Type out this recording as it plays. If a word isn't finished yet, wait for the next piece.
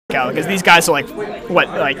CaoCao, because these guys are like, what,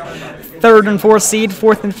 like 3rd and 4th seed,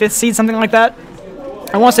 4th and 5th seed, something like that.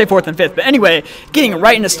 I want to say 4th and 5th, but anyway, getting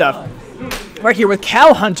right into stuff. Right here with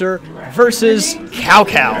Cowhunter versus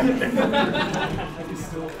CaoCao.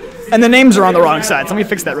 And the names are on the wrong side, so let me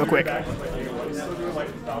fix that real quick.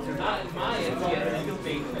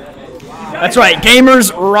 That's right,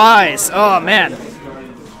 gamers rise. Oh, man.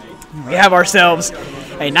 We have ourselves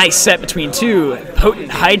a nice set between two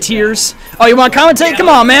potent high tiers. Oh, you want to commentate? Come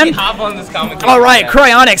on, man. Hop on this commentate. All right,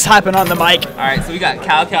 Cryonics hopping on the mic. All right, so we got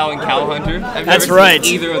CaoCao and Cowhunter. That's right.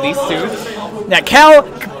 Either of these two. Now, Cow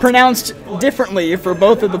pronounced differently for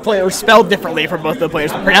both of the players, or spelled differently for both of the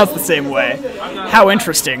players, but pronounced the same way. How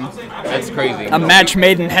interesting. That's crazy. A match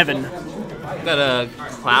made in heaven. Got a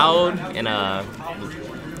Cloud and a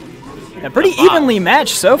pretty evenly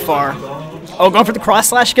matched so far. Oh, going for the cross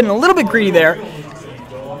slash, getting a little bit greedy there.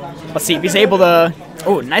 Let's see if he's able to.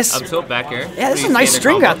 Oh, nice. Up tilt back air. Yeah, this is a nice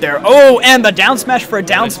string out there. Oh, and the down smash for a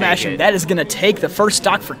down smash, and that is going to take the first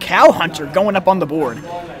stock for Cowhunter going up on the board.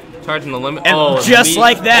 Charging the limit. And just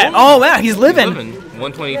like that. Oh, wow, he's living.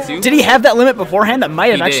 122. Did he have that limit beforehand? That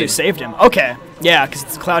might have actually saved him. Okay. Yeah,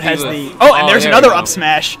 because Cloud has the. Oh, and there's another up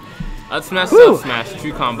smash. Up smash, up smash.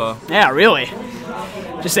 True combo. Yeah, really.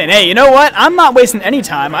 Just saying, hey, you know what? I'm not wasting any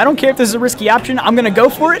time. I don't care if this is a risky option. I'm going to go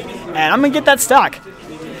for it, and I'm going to get that stock.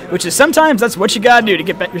 Which is sometimes that's what you got to do to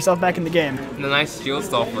get yourself back in the game. And a nice shield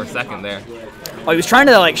stall for a second there. Oh, he was trying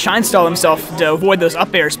to like shine stall himself to avoid those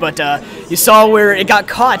up airs, but you saw where it got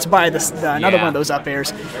caught by another one of those up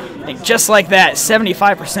airs. And just like that,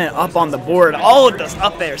 75% up on the board. All of those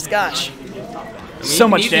up airs, gosh. I mean, so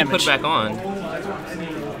much damage. Put it back on.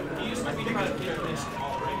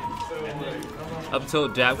 Up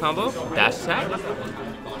tilt jab combo, dash attack.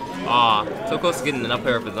 Ah, so close to getting an up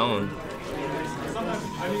air of his own.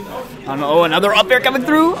 Oh, another up air coming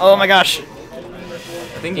through. Oh my gosh.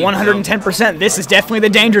 I think 110%. This is definitely the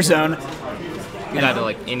danger zone. He got to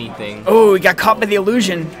like anything. Oh, he got caught by the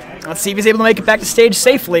illusion. Let's see if he's able to make it back to stage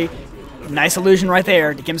safely. Nice illusion right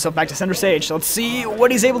there to get himself back to center stage. So let's see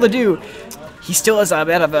what he's able to do. He still has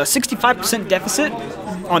about a 65% deficit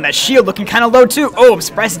on that shield, looking kind of low too. Oh, I'm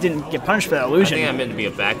surprised he didn't get punished for that illusion. I think I meant to be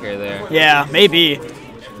a back air there. Yeah, maybe.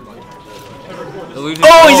 Illusion.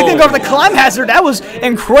 Oh, he's going to go for the climb hazard. That was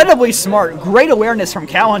incredibly smart. Great awareness from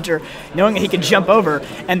Cowhunter, knowing that he could jump over.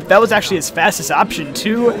 And that was actually his fastest option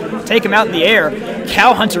to take him out in the air.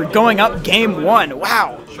 Cowhunter going up game 1.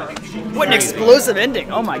 Wow. What an explosive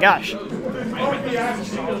ending. Oh, my gosh.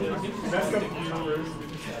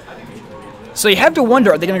 So you have to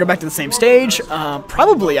wonder, are they going to go back to the same stage?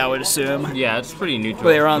 Probably, I would assume. Yeah, it's pretty neutral.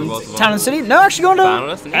 Were they on Town and City? No, actually going to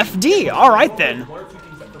FD. All right, then.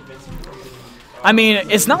 I mean,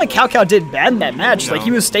 it's not like CaoCao did bad in that match. No. Like, he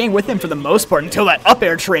was staying with him for the most part until that up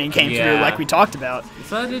air train came through, like we talked about.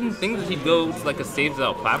 So I didn't think that he'd go to, like, a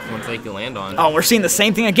stage-out platform so he could land on. Oh, we're seeing the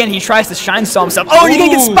same thing again. He tries to shine stall himself. Oh, you're going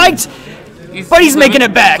to get spiked! But he's making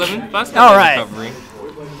it back. All right.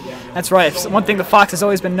 That's right. One thing the Fox has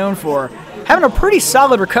always been known for. Having a pretty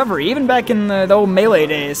solid recovery, even back in the old Melee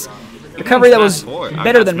days. Recovery that was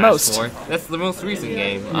better than most. That's the most recent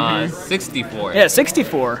game. 64. Yeah,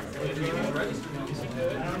 64.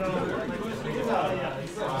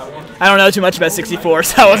 I don't know too much about 64,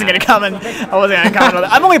 so I wasn't gonna comment. On that.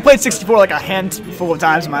 I've only played 64 like a handful of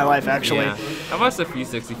times in my life, actually. Yeah. I watched a few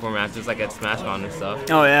 64 matches, like at SmashCon and stuff.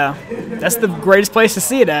 Oh yeah, that's the greatest place to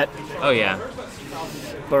see it at. Oh yeah.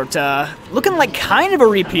 But looking like kind of a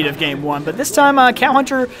repeat of game 1, but this time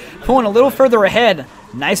Cowhunter pulling a little further ahead.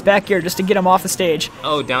 Nice back air just to get him off the stage.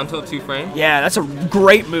 Oh, down tilt 2-frame? Yeah, that's a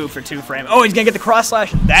great move for 2-frame. Oh, he's gonna get the cross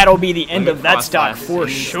slash. That'll be the end of that stock for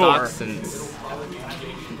sure.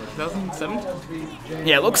 2017?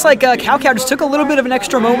 Yeah, it looks like CaoCao just took a little bit of an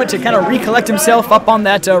extra moment to kind of recollect himself up on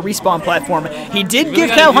that respawn platform. He did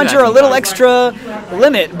give Cowhunter a little extra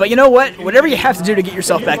limit, but you know what? Whatever you have to do to get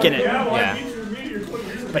yourself back in it. Yeah.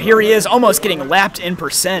 But here he is, almost getting lapped in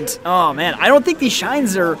percent. Oh, man. I don't think these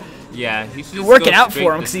shines are working out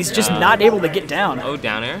for him because he's just not able to get down. Oh,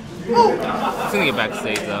 down air? He's going to get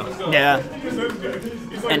backstage, though. Yeah.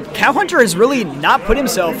 And Cowhunter has really not put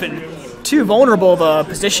himself in too vulnerable of a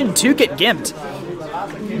position to get gimped.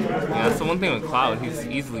 Yeah, that's the one thing with Cloud. He's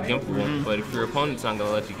easily gimpable, but if your opponent's not going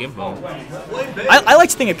to let you gimp him. I like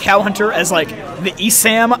to think of Cowhunter as like the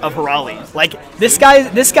Esam of Raleigh. Like this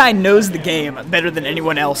guy knows the game better than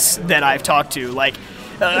anyone else that I've talked to. Like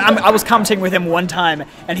I was commentating with him one time,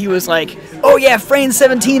 and he was like, "Oh yeah, frame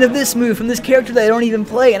 17 of this move from this character that I don't even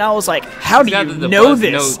play," and I was like, "How do you know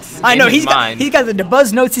this?" I know he's got the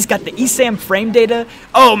debuzz notes. He's got the ESAM frame data.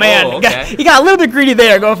 Oh man, he got a little bit greedy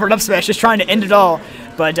there, going for an up smash, just trying to end it all.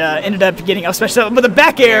 but ended up getting up special with a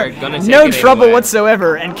back air, They're gonna take no it trouble anyway.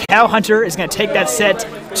 whatsoever, and Cowhunter is going to take that set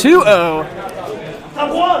 2-0.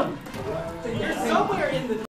 Top one.